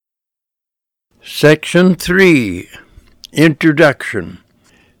Section 3. Introduction.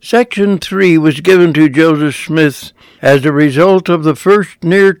 Section 3 was given to Joseph Smith as a result of the first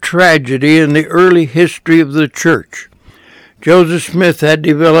near tragedy in the early history of the church. Joseph Smith had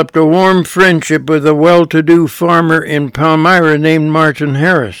developed a warm friendship with a well-to-do farmer in Palmyra named Martin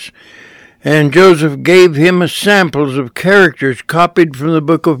Harris, and Joseph gave him samples of characters copied from the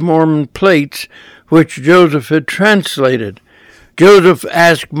Book of Mormon plates, which Joseph had translated. Joseph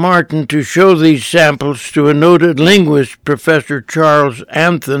asked Martin to show these samples to a noted linguist, Professor Charles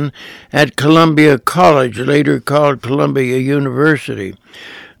Anthon, at Columbia College, later called Columbia University.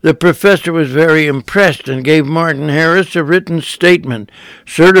 The professor was very impressed and gave Martin Harris a written statement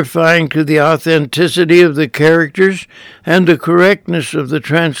certifying to the authenticity of the characters and the correctness of the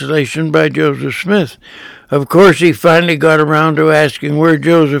translation by Joseph Smith. Of course, he finally got around to asking where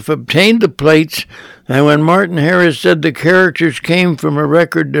Joseph obtained the plates, and when Martin Harris said the characters came from a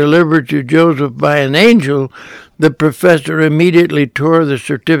record delivered to Joseph by an angel, the professor immediately tore the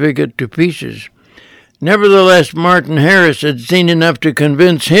certificate to pieces. Nevertheless, Martin Harris had seen enough to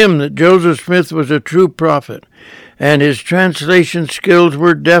convince him that Joseph Smith was a true prophet, and his translation skills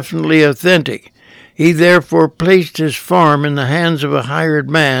were definitely authentic. He therefore placed his farm in the hands of a hired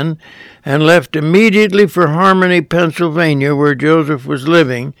man and left immediately for Harmony, Pennsylvania, where Joseph was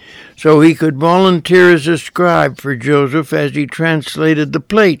living, so he could volunteer as a scribe for Joseph as he translated the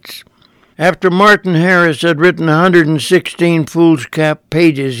plates. After Martin Harris had written 116 foolscap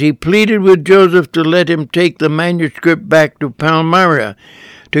pages, he pleaded with Joseph to let him take the manuscript back to Palmyra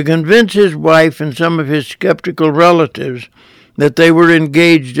to convince his wife and some of his skeptical relatives that they were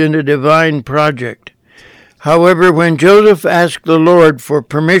engaged in a divine project. However, when Joseph asked the Lord for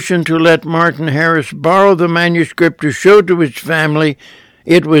permission to let Martin Harris borrow the manuscript to show to his family,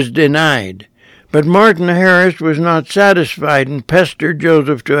 it was denied. But Martin Harris was not satisfied and pestered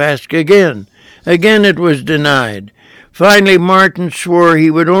Joseph to ask again. Again it was denied. Finally, Martin swore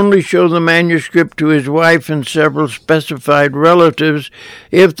he would only show the manuscript to his wife and several specified relatives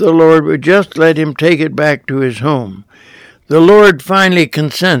if the Lord would just let him take it back to his home. The Lord finally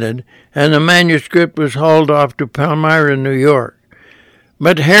consented, and the manuscript was hauled off to Palmyra, New York.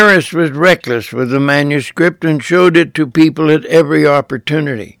 But Harris was reckless with the manuscript and showed it to people at every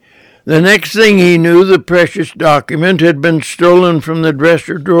opportunity. The next thing he knew, the precious document had been stolen from the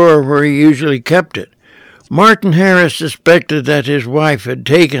dresser drawer where he usually kept it. Martin Harris suspected that his wife had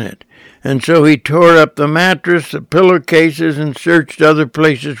taken it, and so he tore up the mattress, the pillowcases, and searched other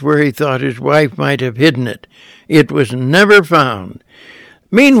places where he thought his wife might have hidden it. It was never found.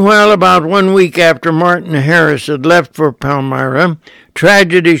 Meanwhile, about 1 week after Martin Harris had left for Palmyra,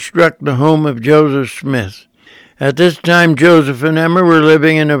 tragedy struck the home of Joseph Smith. At this time, Joseph and Emma were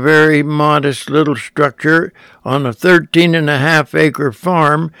living in a very modest little structure on a 13.5-acre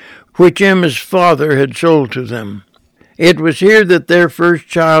farm, which Emma's father had sold to them. It was here that their first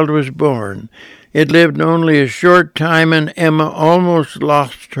child was born. It lived only a short time, and Emma almost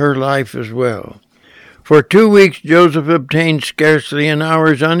lost her life as well. For 2 weeks, Joseph obtained scarcely an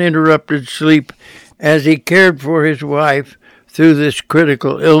hour's uninterrupted sleep as he cared for his wife through this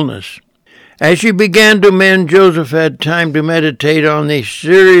critical illness. As she began to mend, Joseph had time to meditate on the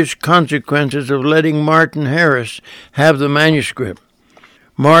serious consequences of letting Martin Harris have the manuscript.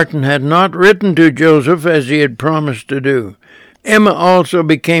 Martin had not written to Joseph as he had promised to do. Emma also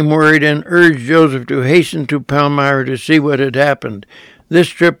became worried and urged Joseph to hasten to Palmyra to see what had happened. This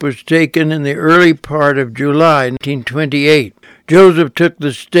trip was taken in the early part of July 1928. Joseph took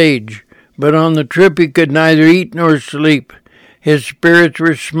the stage, but on the trip he could neither eat nor sleep. His spirits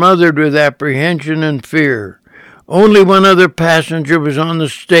were smothered with apprehension and fear. Only one other passenger was on the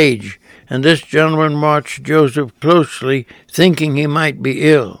stage, and this gentleman watched Joseph closely, thinking he might be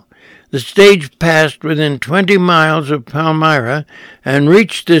ill. The stage passed within 20 miles of Palmyra and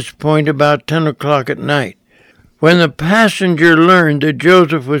reached this point about 10 o'clock at night. When the passenger learned that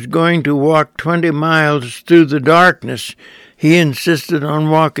Joseph was going to walk 20 miles through the darkness, he insisted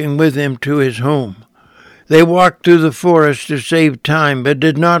on walking with him to his home. They walked through the forest to save time, but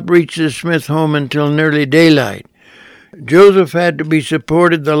did not reach the Smith home until nearly daylight. Joseph had to be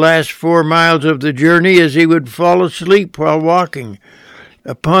supported the last 4 miles of the journey as he would fall asleep while walking.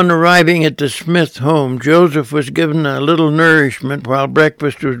 Upon arriving at the Smith home, Joseph was given a little nourishment while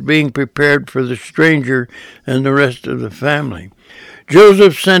breakfast was being prepared for the stranger and the rest of the family.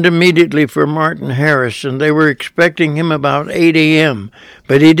 Joseph sent immediately for Martin Harris, and they were expecting him about 8 a.m.,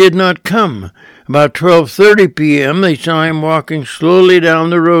 but he did not come. About 12:30 p.m., they saw him walking slowly down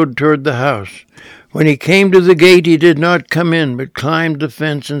the road toward the house. When he came to the gate, he did not come in, but climbed the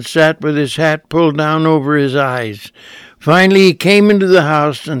fence and sat with his hat pulled down over his eyes. Finally, he came into the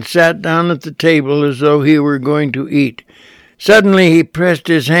house and sat down at the table as though he were going to eat. Suddenly he pressed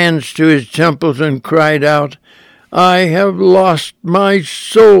his hands to his temples and cried out, "I have lost my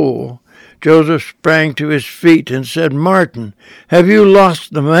soul." Joseph sprang to his feet and said, "Martin, have you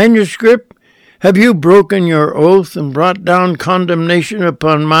lost the manuscript? Have you broken your oath and brought down condemnation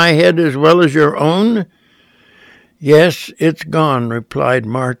upon my head as well as your own?" "Yes, it's gone," replied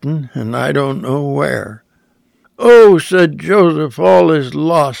Martin, "and I don't know where." "Oh," said Joseph, "all is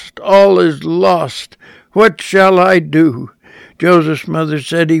lost, all is lost. What shall I do?" Joseph's mother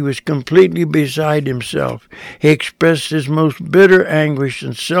said he was completely beside himself. He expressed his most bitter anguish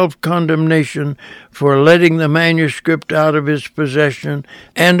and self-condemnation for letting the manuscript out of his possession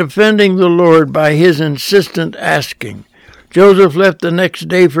and offending the Lord by his insistent asking. Joseph left the next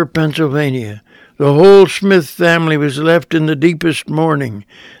day for Pennsylvania. The whole Smith family was left in the deepest mourning.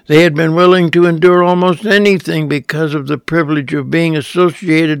 They had been willing to endure almost anything because of the privilege of being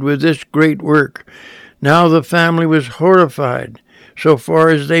associated with this great work. Now the family was horrified. So far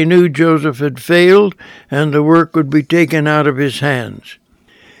as they knew, Joseph had failed, and the work would be taken out of his hands.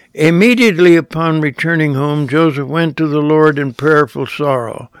 Immediately upon returning home, Joseph went to the Lord in prayerful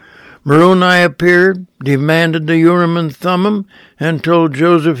sorrow. Moroni appeared, demanded the Urim and Thummim, and told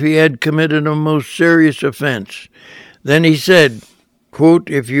Joseph he had committed a most serious offense. Then he said, quote,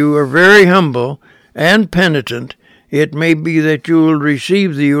 "If you are very humble and penitent, it may be that you will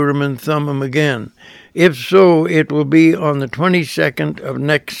receive the Urim and Thummim again. If so, it will be on the 22nd of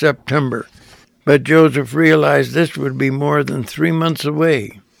next September." But Joseph realized this would be more than 3 months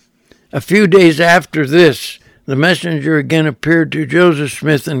away. A few days after this, the messenger again appeared to Joseph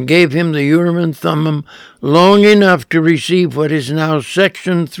Smith and gave him the Urim and Thummim long enough to receive what is now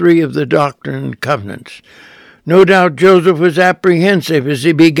Section 3 of the Doctrine and Covenants. No doubt Joseph was apprehensive as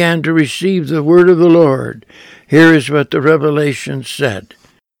he began to receive the word of the Lord. Here is what the revelation said.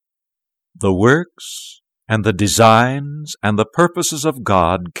 The works and the designs and the purposes of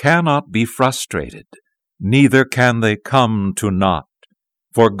God cannot be frustrated, neither can they come to naught.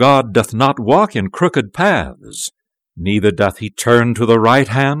 For God doth not walk in crooked paths, neither doth he turn to the right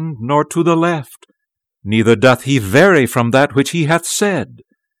hand nor to the left, neither doth he vary from that which he hath said.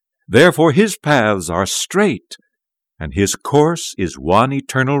 Therefore his paths are straight, and his course is one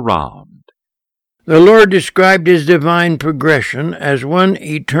eternal round. The Lord described his divine progression as one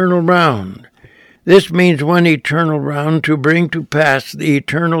eternal round. This means one eternal round to bring to pass the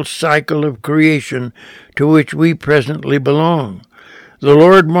eternal cycle of creation to which we presently belong. The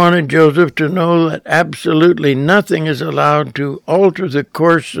Lord wanted Joseph to know that absolutely nothing is allowed to alter the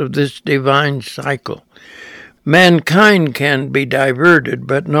course of this divine cycle. Mankind can be diverted,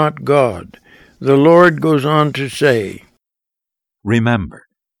 but not God. The Lord goes on to say,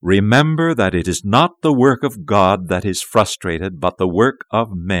 Remember that it is not the work of God that is frustrated, but the work of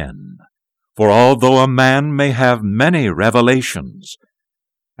men. For although a man may have many revelations,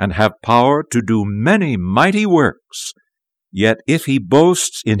 and have power to do many mighty works, yet if he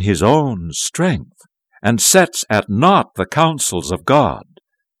boasts in his own strength, and sets at naught the counsels of God,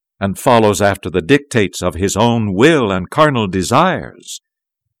 and follows after the dictates of his own will and carnal desires,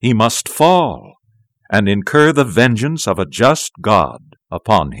 he must fall, and incur the vengeance of a just God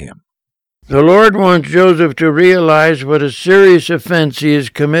upon him. The Lord wants Joseph to realize what a serious offense he has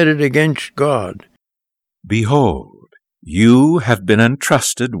committed against God. Behold, you have been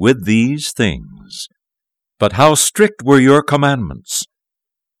entrusted with these things. But how strict were your commandments!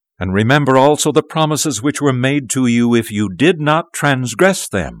 And remember also the promises which were made to you if you did not transgress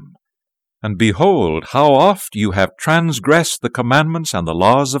them. And behold, how oft you have transgressed the commandments and the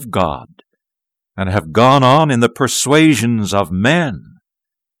laws of God, and have gone on in the persuasions of men.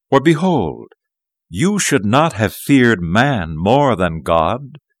 For behold, you should not have feared man more than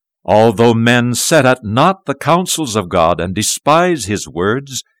God, although men set at naught the counsels of God and despise his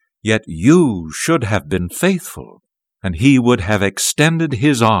words, yet you should have been faithful, and he would have extended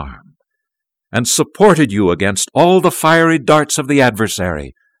his arm, and supported you against all the fiery darts of the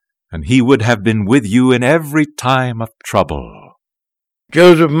adversary, and he would have been with you in every time of trouble.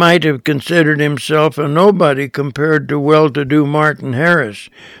 Joseph might have considered himself a nobody compared to well-to-do Martin Harris,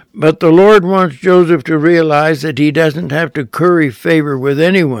 but the Lord wants Joseph to realize that he doesn't have to curry favor with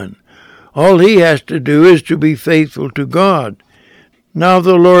anyone. All he has to do is to be faithful to God. Now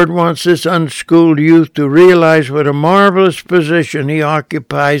the Lord wants this unschooled youth to realize what a marvelous position he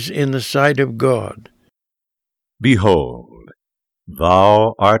occupies in the sight of God. Behold,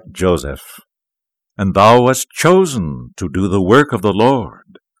 thou art Joseph, and thou wast chosen to do the work of the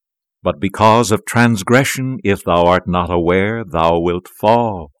Lord. But because of transgression, if thou art not aware, thou wilt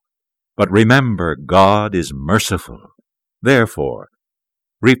fall. But remember, God is merciful. Therefore,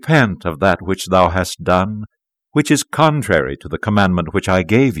 repent of that which thou hast done, which is contrary to the commandment which I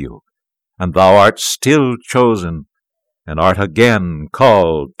gave you, and thou art still chosen, and art again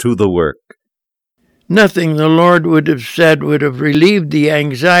called to the work. Nothing the Lord would have said would have relieved the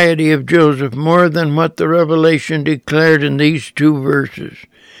anxiety of Joseph more than what the revelation declared in these 2 verses.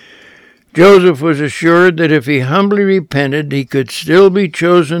 Joseph was assured that if he humbly repented, he could still be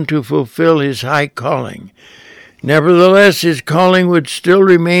chosen to fulfill his high calling. Nevertheless, his calling would still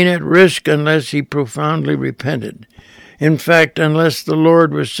remain at risk unless he profoundly repented. In fact, unless the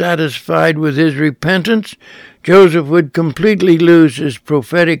Lord was satisfied with his repentance, Joseph would completely lose his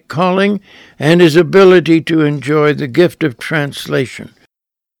prophetic calling and his ability to enjoy the gift of translation.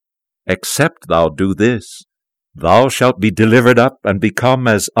 Except thou do this, thou shalt be delivered up and become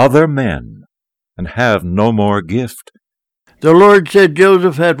as other men, and have no more gift. The Lord said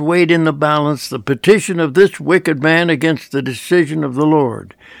Joseph had weighed in the balance the petition of this wicked man against the decision of the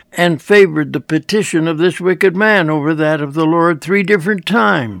Lord, and favored the petition of this wicked man over that of the Lord 3 different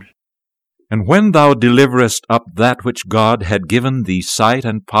times. And when thou deliverest up that which God had given thee sight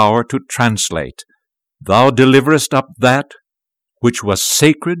and power to translate, thou deliverest up that which was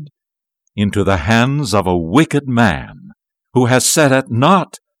sacred into the hands of a wicked man, who has set at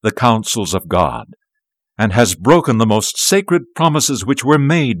naught the counsels of God, and has broken the most sacred promises which were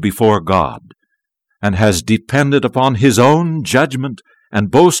made before God, and has depended upon his own judgment, and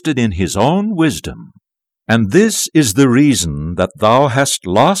boasted in his own wisdom. And this is the reason that thou hast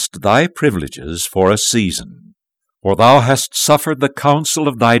lost thy privileges for a season, for thou hast suffered the counsel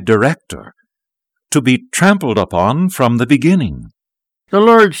of thy director to be trampled upon from the beginning. The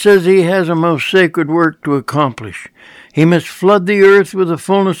Lord says he has a most sacred work to accomplish. He must flood the earth with the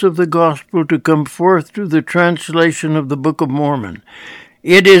fullness of the gospel to come forth through the translation of the Book of Mormon.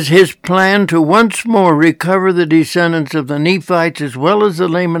 It is his plan to once more recover the descendants of the Nephites as well as the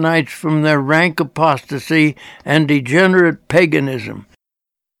Lamanites from their rank apostasy and degenerate paganism.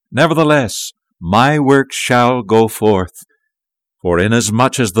 Nevertheless, my work shall go forth, for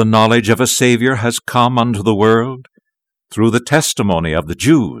inasmuch as the knowledge of a Savior has come unto the world, through the testimony of the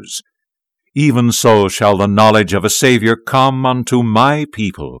Jews, even so shall the knowledge of a Savior come unto my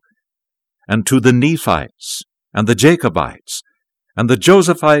people, and to the Nephites, and the Jacobites, and the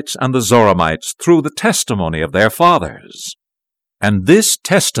Josephites, and the Zoramites, through the testimony of their fathers. And this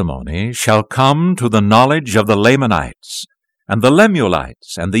testimony shall come to the knowledge of the Lamanites, and the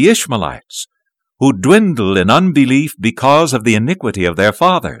Lemuelites, and the Ishmaelites, who dwindle in unbelief because of the iniquity of their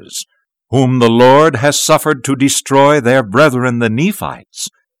fathers, whom the Lord has suffered to destroy their brethren the Nephites,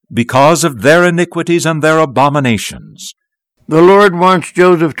 because of their iniquities and their abominations. The Lord wants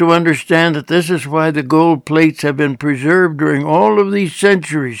Joseph to understand that this is why the gold plates have been preserved during all of these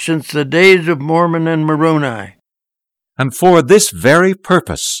centuries, since the days of Mormon and Moroni. And for this very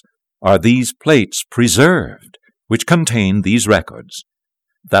purpose are these plates preserved, which contain these records,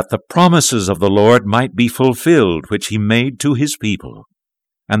 that the promises of the Lord might be fulfilled which he made to his people,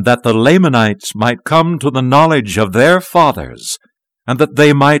 and that the Lamanites might come to the knowledge of their fathers, and that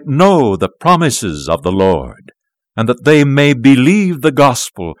they might know the promises of the Lord, and that they may believe the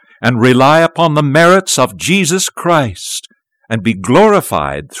gospel and rely upon the merits of Jesus Christ, and be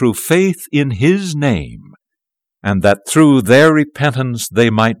glorified through faith in his name, and that through their repentance they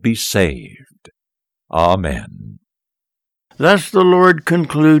might be saved. Amen. Thus the Lord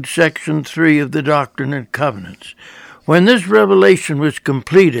concludes section 3 of the Doctrine and Covenants. When this revelation was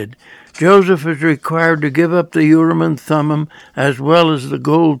completed, Joseph was required to give up the Urim and Thummim as well as the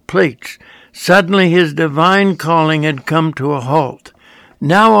gold plates. Suddenly his divine calling had come to a halt.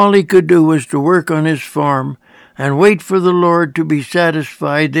 Now all he could do was to work on his farm and wait for the Lord to be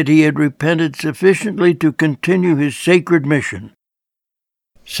satisfied that he had repented sufficiently to continue his sacred mission.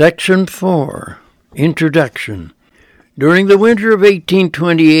 Section 4. Introduction. During the winter of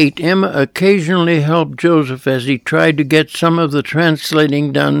 1828, Emma occasionally helped Joseph as he tried to get some of the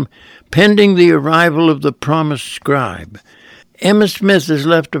translating done pending the arrival of the promised scribe. Emma Smith has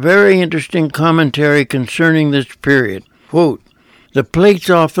left a very interesting commentary concerning this period. Quote, "The plates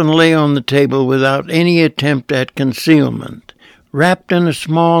often lay on the table without any attempt at concealment, wrapped in a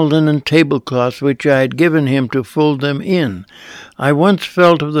small linen tablecloth which I had given him to fold them in. I once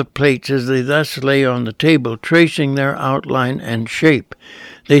felt of the plates as they thus lay on the table, tracing their outline and shape.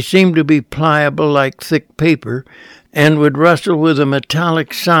 They seemed to be pliable like thick paper, and would rustle with a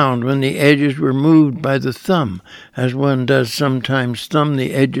metallic sound when the edges were moved by the thumb, as one does sometimes thumb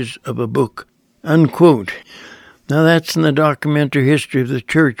the edges of a book." Unquote. Now that's in the Documentary History of the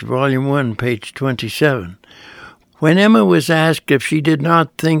Church, Volume 1, page 27. When Emma was asked if she did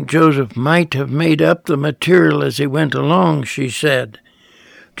not think Joseph might have made up the material as he went along, she said,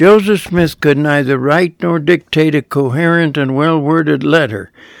 "Joseph Smith could neither write nor dictate a coherent and well-worded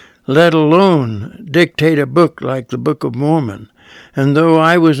letter, let alone dictate a book like the Book of Mormon. And though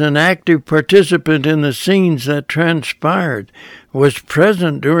I was an active participant in the scenes that transpired, was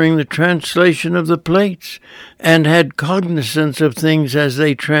present during the translation of the plates, and had cognizance of things as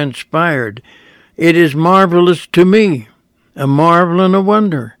they transpired, it is marvelous to me, a marvel and a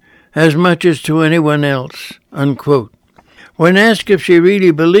wonder, as much as to anyone else." Unquote. When asked if she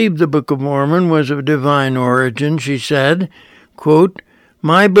really believed the Book of Mormon was of divine origin, she said, quote,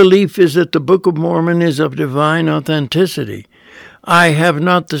 "My belief is that the Book of Mormon is of divine authenticity. I have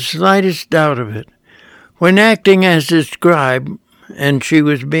not the slightest doubt of it. When acting as his scribe, and she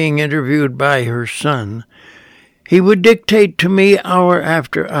was being interviewed by her son, he would dictate to me hour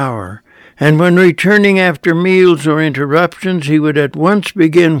after hour, and when returning after meals or interruptions, he would at once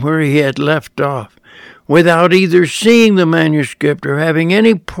begin where he had left off, without either seeing the manuscript or having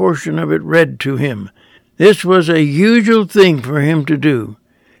any portion of it read to him. This was a usual thing for him to do.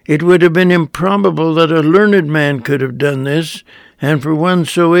 It would have been improbable that a learned man could have done this, and for one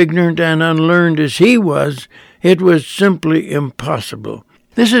so ignorant and unlearned as he was, it was simply impossible."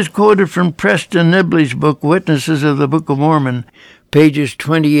 This is quoted from Preston Nibley's book, Witnesses of the Book of Mormon, pages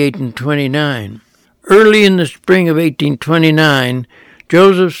 28 and 29. Early in the spring of 1829,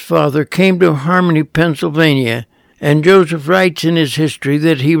 Joseph's father came to Harmony, Pennsylvania, and Joseph writes in his history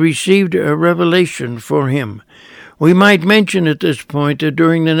that he received a revelation for him. We might mention at this point that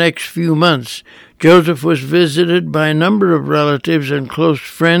during the next few months, Joseph was visited by a number of relatives and close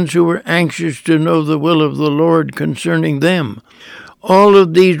friends who were anxious to know the will of the Lord concerning them. All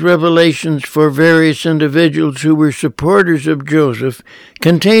of these revelations for various individuals who were supporters of Joseph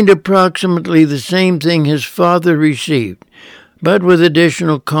contained approximately the same thing his father received, but with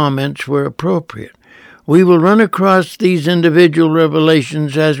additional comments where appropriate. We will run across these individual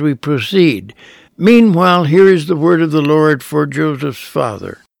revelations as we proceed. Meanwhile, here is the word of the Lord for Joseph's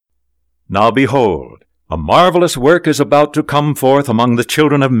father. "Now behold, a marvelous work is about to come forth among the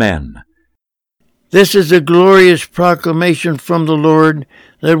children of men." This is a glorious proclamation from the Lord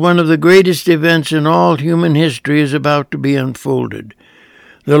that one of the greatest events in all human history is about to be unfolded.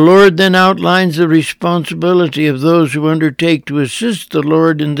 The Lord then outlines the responsibility of those who undertake to assist the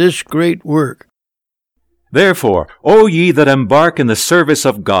Lord in this great work. "Therefore, O ye that embark in the service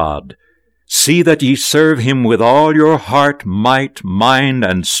of God, see that ye serve him with all your heart, might, mind,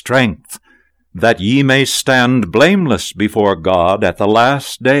 and strength, that ye may stand blameless before God at the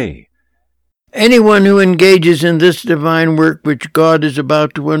last day." Anyone who engages in this divine work which God is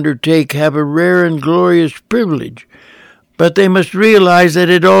about to undertake have a rare and glorious privilege, but they must realize that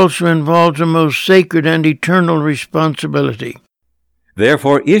it also involves a most sacred and eternal responsibility.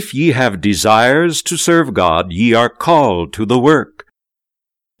 "Therefore, if ye have desires to serve God, ye are called to the work."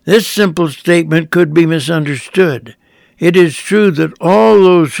 This simple statement could be misunderstood. It is true that all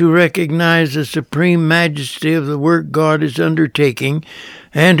those who recognize the supreme majesty of the work God is undertaking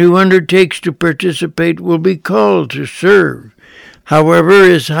and who undertakes to participate will be called to serve. However,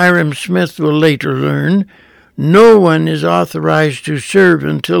 as Hyrum Smith will later learn, no one is authorized to serve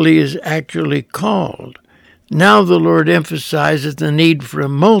until he is actually called. Now the Lord emphasizes the need for a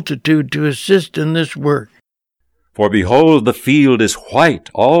multitude to assist in this work. "For behold, the field is white,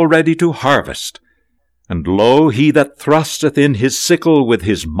 all ready to harvest. And lo, he that thrusteth in his sickle with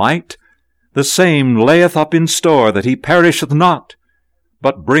his might, the same layeth up in store that he perisheth not,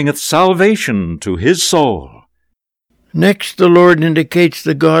 but bringeth salvation to his soul." Next, the Lord indicates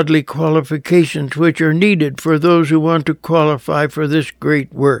the godly qualifications which are needed for those who want to qualify for this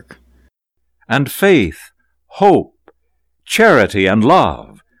great work. "And faith, hope, charity, and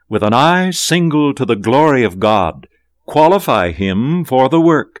love, with an eye single to the glory of God, qualify him for the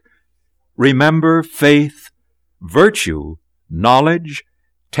work. Remember faith, virtue, knowledge,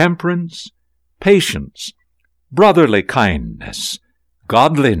 temperance, patience, brotherly kindness,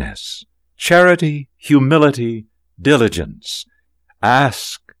 godliness, charity, humility, diligence.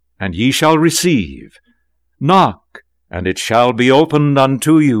 Ask, and ye shall receive. Knock, and it shall be opened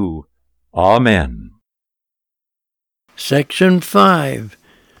unto you. Amen." Section 5.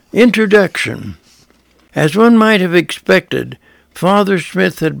 Introduction. As one might have expected, Father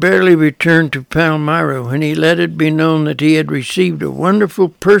Smith had barely returned to Palmyra when he let it be known that he had received a wonderful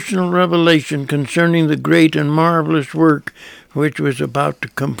personal revelation concerning the great and marvelous work which was about to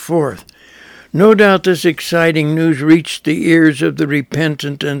come forth. No doubt this exciting news reached the ears of the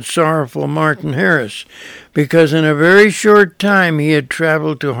repentant and sorrowful Martin Harris, because in a very short time he had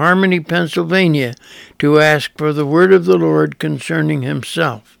traveled to Harmony, Pennsylvania, to ask for the word of the Lord concerning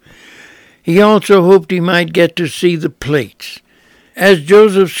himself. He also hoped he might get to see the plates. As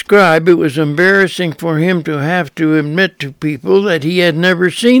Joseph's scribe, it was embarrassing for him to have to admit to people that he had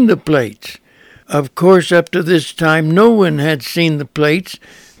never seen the plates. Of course, up to this time, no one had seen the plates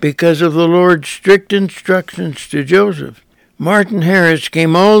because of the Lord's strict instructions to Joseph. Martin Harris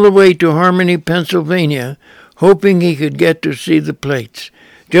came all the way to Harmony, Pennsylvania, hoping he could get to see the plates.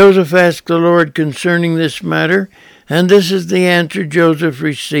 Joseph asked the Lord concerning this matter, and this is the answer Joseph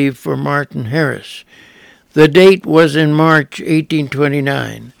received for Martin Harris. The date was in March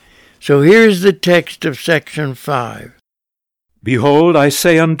 1829. So here is the text of section 5. Behold, I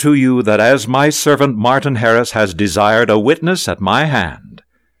say unto you that as my servant Martin Harris has desired a witness at my hand,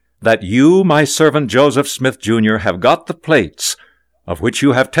 that you, my servant Joseph Smith, Jr., have got the plates, of which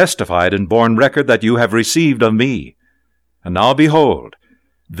you have testified and borne record that you have received of me. And now behold,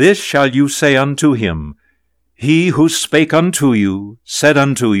 this shall you say unto him, He who spake unto you said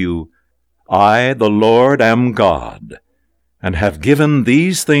unto you, I, the Lord, am God, and have given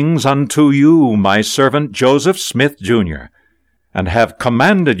these things unto you, my servant Joseph Smith, Jr., and have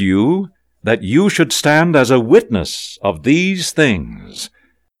commanded you that you should stand as a witness of these things.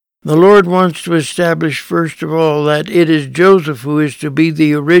 The Lord wants to establish, first of all, that it is Joseph who is to be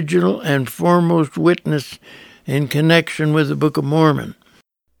the original and foremost witness in connection with the Book of Mormon.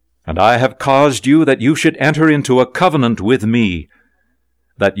 And I have caused you that you should enter into a covenant with me,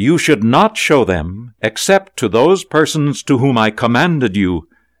 that you should not show them except to those persons to whom I commanded you,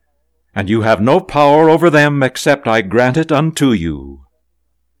 and you have no power over them except I grant it unto you.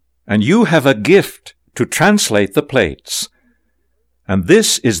 And you have a gift to translate the plates, and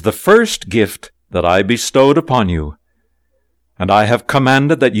this is the first gift that I bestowed upon you. And I have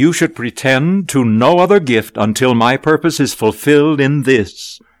commanded that you should pretend to no other gift until my purpose is fulfilled in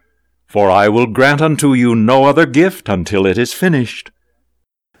this, for I will grant unto you no other gift until it is finished.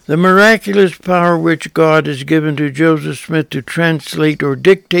 The miraculous power which God has given to Joseph Smith to translate or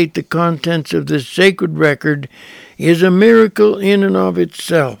dictate the contents of this sacred record is a miracle in and of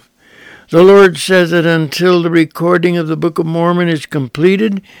itself. The Lord says that until the recording of the Book of Mormon is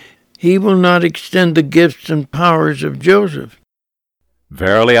completed, he will not extend the gifts and powers of Joseph.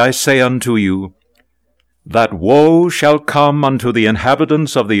 Verily I say unto you, that woe shall come unto the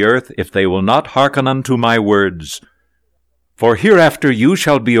inhabitants of the earth if they will not hearken unto my words. For hereafter you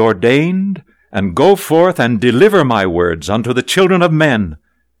shall be ordained, and go forth and deliver my words unto the children of men.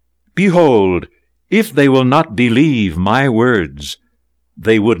 Behold, if they will not believe my words,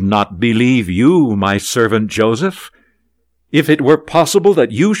 they would not believe you, my servant Joseph, if it were possible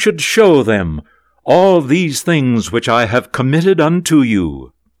that you should show them all these things which I have committed unto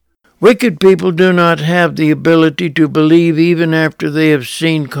you. Wicked people do not have the ability to believe even after they have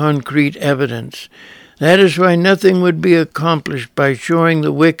seen concrete evidence. That is why nothing would be accomplished by showing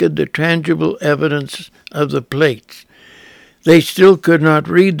the wicked the tangible evidence of the plates. They still could not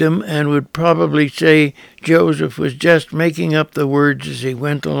read them and would probably say Joseph was just making up the words as he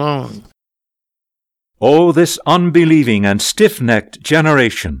went along. O this unbelieving and stiff-necked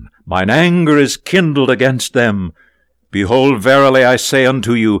generation, mine anger is kindled against them. Behold, verily I say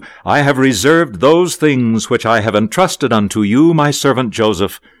unto you, I have reserved those things which I have entrusted unto you, my servant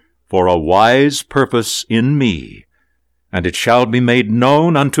Joseph, for a wise purpose in me, and it shall be made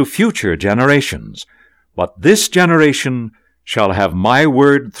known unto future generations. But this generation shall have my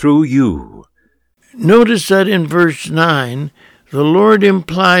word through you. Notice that in verse 9, the Lord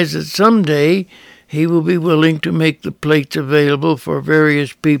implies that someday he will be willing to make the plates available for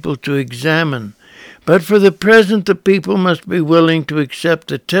various people to examine. But for the present, the people must be willing to accept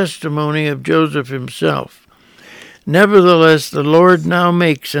the testimony of Joseph himself. Nevertheless, the Lord now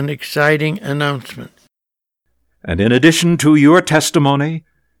makes an exciting announcement. And in addition to your testimony,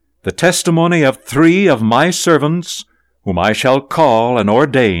 the testimony of 3 of my servants, whom I shall call and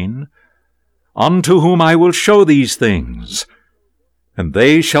ordain, unto whom I will show these things, and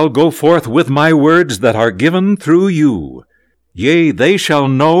they shall go forth with my words that are given through you. Yea, they shall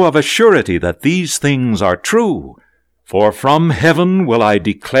know of a surety that these things are true, for from heaven will I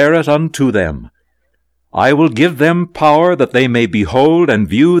declare it unto them. I will give them power that they may behold and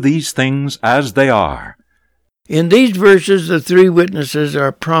view these things as they are. In these verses, the 3 witnesses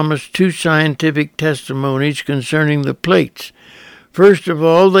are promised 2 scientific testimonies concerning the plates. First of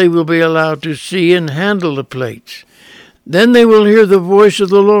all, they will be allowed to see and handle the plates. Then they will hear the voice of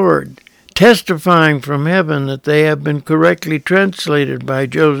the Lord, testifying from heaven that they have been correctly translated by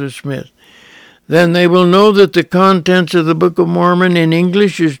Joseph Smith. Then they will know that the contents of the Book of Mormon in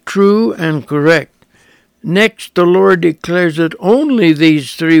English is true and correct. Next, the Lord declares that only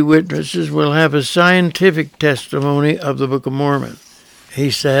these three witnesses will have a scientific testimony of the Book of Mormon. He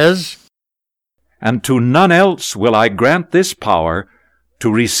says, "And to none else will I grant this power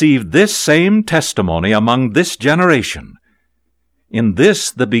to receive this same testimony among this generation. In this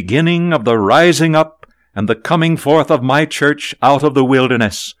the beginning of the rising up and the coming forth of my church out of the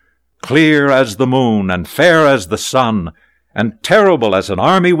wilderness, clear as the moon and fair as the sun, and terrible as an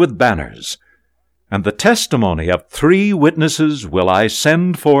army with banners. And the testimony of 3 witnesses will I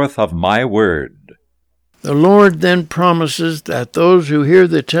send forth of my word." The Lord then promises that those who hear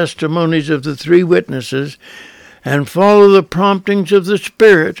the testimonies of the 3 witnesses and follow the promptings of the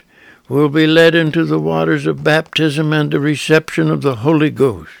Spirit will be led into the waters of baptism and the reception of the Holy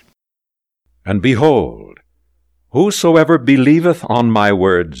Ghost. "And behold, whosoever believeth on my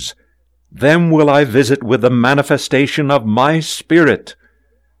words, them will I visit with the manifestation of my Spirit,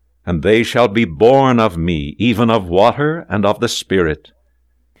 and they shall be born of me, even of water and of the Spirit."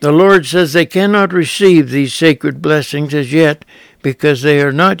 The Lord says they cannot receive these sacred blessings as yet because they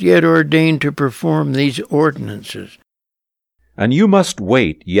are not yet ordained to perform these ordinances. "And you must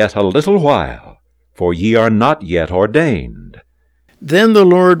wait yet a little while, for ye are not yet ordained." Then the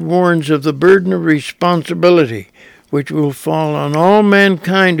Lord warns of the burden of responsibility which will fall on all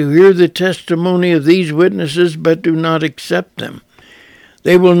mankind who hear the testimony of these witnesses but do not accept them.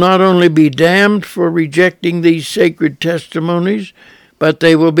 They will not only be damned for rejecting these sacred testimonies, but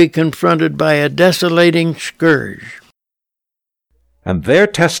they will be confronted by a desolating scourge. "And their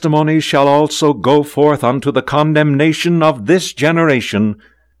testimony shall also go forth unto the condemnation of this generation,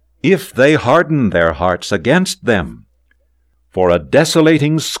 if they harden their hearts against them. For a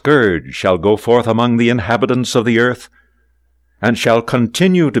desolating scourge shall go forth among the inhabitants of the earth, and shall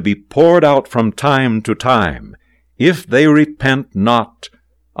continue to be poured out from time to time, if they repent not,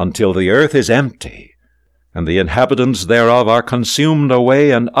 until the earth is empty, and the inhabitants thereof are consumed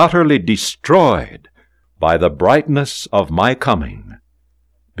away and utterly destroyed by the brightness of my coming.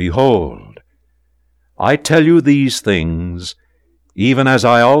 Behold, I tell you these things, even as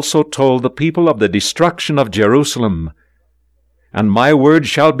I also told the people of the destruction of Jerusalem, and my word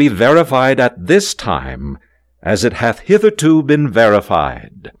shall be verified at this time, as it hath hitherto been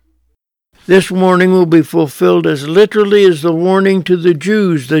verified." This warning will be fulfilled as literally as the warning to the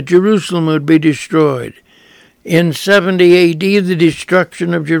Jews that Jerusalem would be destroyed. In 70 A.D., the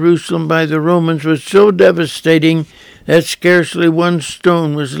destruction of Jerusalem by the Romans was so devastating that scarcely one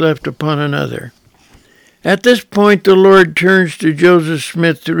stone was left upon another. At this point, the Lord turns to Joseph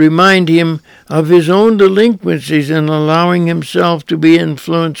Smith to remind him of his own delinquencies in allowing himself to be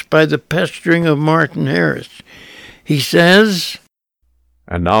influenced by the pestering of Martin Harris. He says,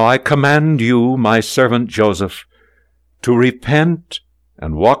 "And now I command you, my servant Joseph, to repent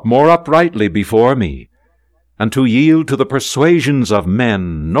and walk more uprightly before me, and to yield to the persuasions of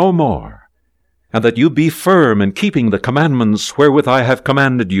men no more, and that you be firm in keeping the commandments wherewith I have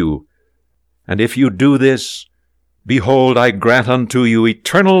commanded you. And if you do this, behold, I grant unto you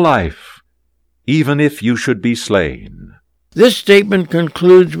eternal life, even if you should be slain." This statement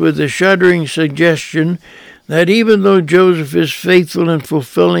concludes with a shuddering suggestion that even though Joseph is faithful in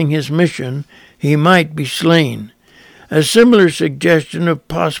fulfilling his mission, he might be slain. A similar suggestion of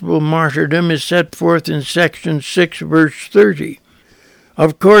possible martyrdom is set forth in section 6, verse 30.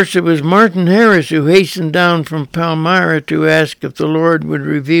 Of course, it was Martin Harris who hastened down from Palmyra to ask if the Lord would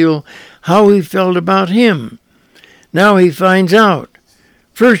reveal how he felt about him. Now he finds out.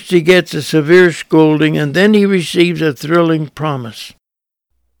 First he gets a severe scolding, and then he receives a thrilling promise.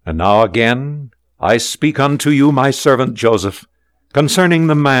 "And now again I speak unto you, my servant Joseph, concerning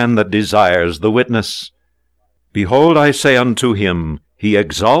the man that desires the witness. Behold, I say unto him, he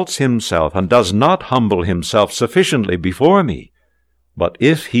exalts himself, and does not humble himself sufficiently before me. But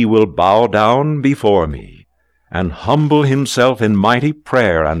if he will bow down before me, and humble himself in mighty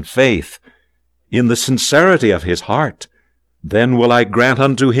prayer and faith, in the sincerity of his heart, then will I grant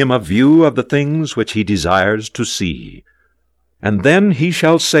unto him a view of the things which he desires to see. And then he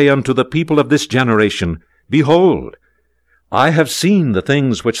shall say unto the people of this generation, Behold, I have seen the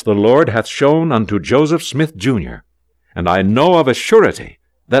things which the Lord hath shown unto Joseph Smith, Jr., and I know of a surety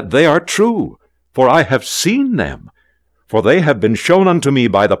that they are true, for I have seen them, for they have been shown unto me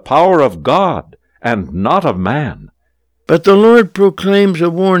by the power of God, and not of man." But the Lord proclaims a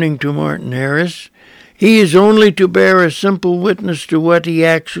warning to Martin Harris. He is only to bear a simple witness to what he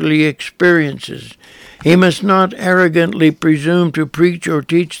actually experiences. He must not arrogantly presume to preach or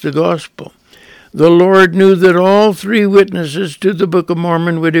teach the gospel. The Lord knew that all three witnesses to the Book of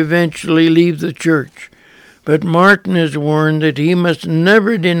Mormon would eventually leave the church, but Martin is warned that he must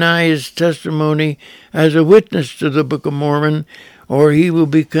never deny his testimony as a witness to the Book of Mormon, or he will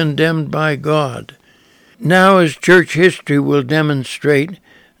be condemned by God. Now, as church history will demonstrate,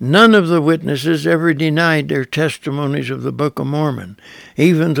 none of the witnesses ever denied their testimonies of the Book of Mormon,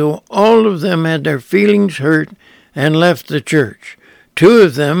 even though all of them had their feelings hurt and left the church, 2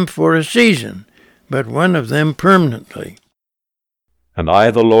 of them for a season, but 1 of them permanently. And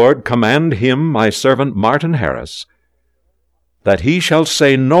I, the Lord, command him, my servant Martin Harris, that he shall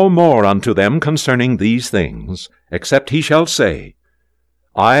say no more unto them concerning these things, except he shall say,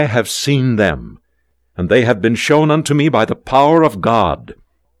 I have seen them, and they have been shown unto me by the power of God.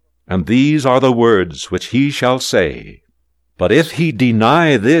 And these are the words which he shall say. But if he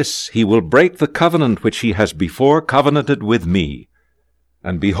deny this, he will break the covenant which he has before covenanted with me.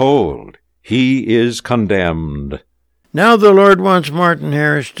 And behold, he is condemned. Now the Lord wants Martin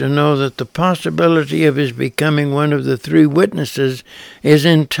Harris to know that the possibility of his becoming one of the 3 witnesses is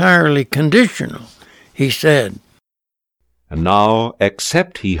entirely conditional. He said, And now,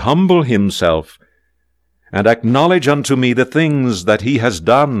 except he humble himself, and acknowledge unto me the things that he has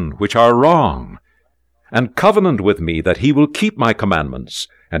done which are wrong, and covenant with me that he will keep my commandments,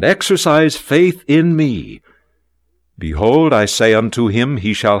 and exercise faith in me, behold, I say unto him,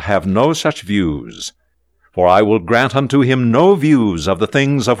 he shall have no such views. For I will grant unto him no views of the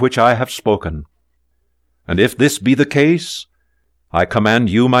things of which I have spoken. And if this be the case, I command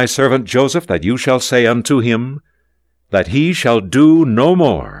you, my servant Joseph, that you shall say unto him, that he shall do no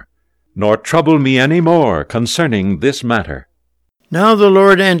more, nor trouble me any more concerning this matter. Now the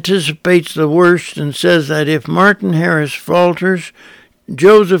Lord anticipates the worst and says that if Martin Harris falters,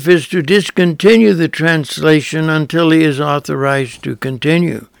 Joseph is to discontinue the translation until he is authorized to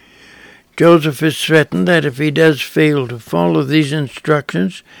continue. Joseph is threatened that if he does fail to follow these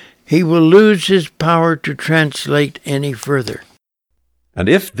instructions, he will lose his power to translate any further. And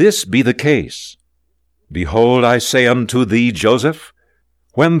if this be the case, behold, I say unto thee, Joseph,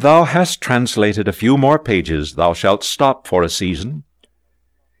 when thou hast translated a few more pages, thou shalt stop for a season,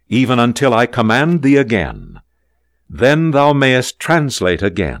 even until I command thee again. Then thou mayest translate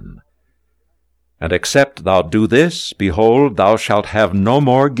again. And except thou do this, behold, thou shalt have no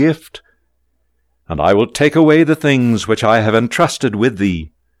more gift, and I will take away the things which I have entrusted with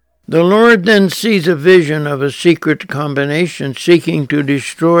thee. The Lord then sees a vision of a secret combination seeking to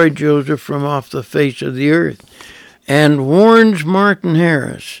destroy Joseph from off the face of the earth, and warns Martin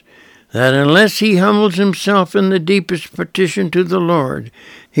Harris that unless he humbles himself in the deepest petition to the Lord,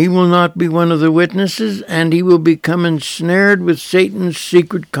 he will not be one of the witnesses, and he will become ensnared with Satan's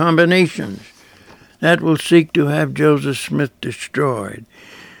secret combinations that will seek to have Joseph Smith destroyed.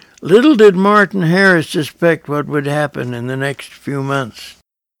 Little did Martin Harris suspect what would happen in the next few months.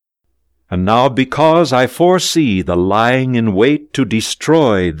 And now because I foresee the lying in wait to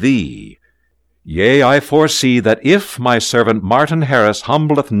destroy thee, yea, I foresee that if my servant Martin Harris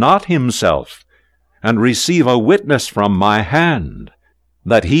humbleth not himself, and receive a witness from my hand,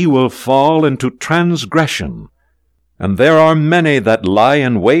 that he will fall into transgression. And there are many that lie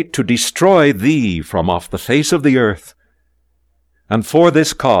in wait to destroy thee from off the face of the earth. And for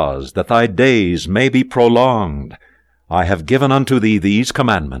this cause, that thy days may be prolonged, I have given unto thee these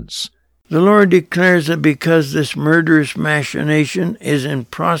commandments. The Lord declares that because this murderous machination is in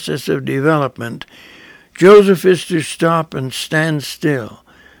process of development, Joseph is to stop and stand still,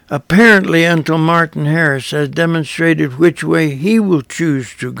 apparently until Martin Harris has demonstrated which way he will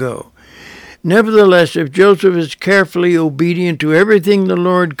choose to go. Nevertheless, if Joseph is carefully obedient to everything the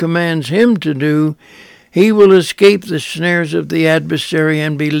Lord commands him to do, he will escape the snares of the adversary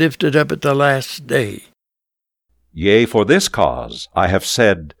and be lifted up at the last day. Yea, for this cause I have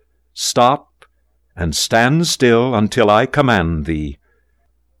said, Stop and stand still until I command thee,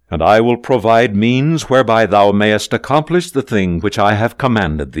 and I will provide means whereby thou mayest accomplish the thing which I have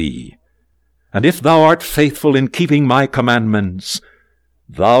commanded thee. And if thou art faithful in keeping my commandments,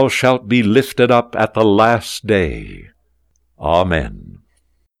 thou shalt be lifted up at the last day. Amen.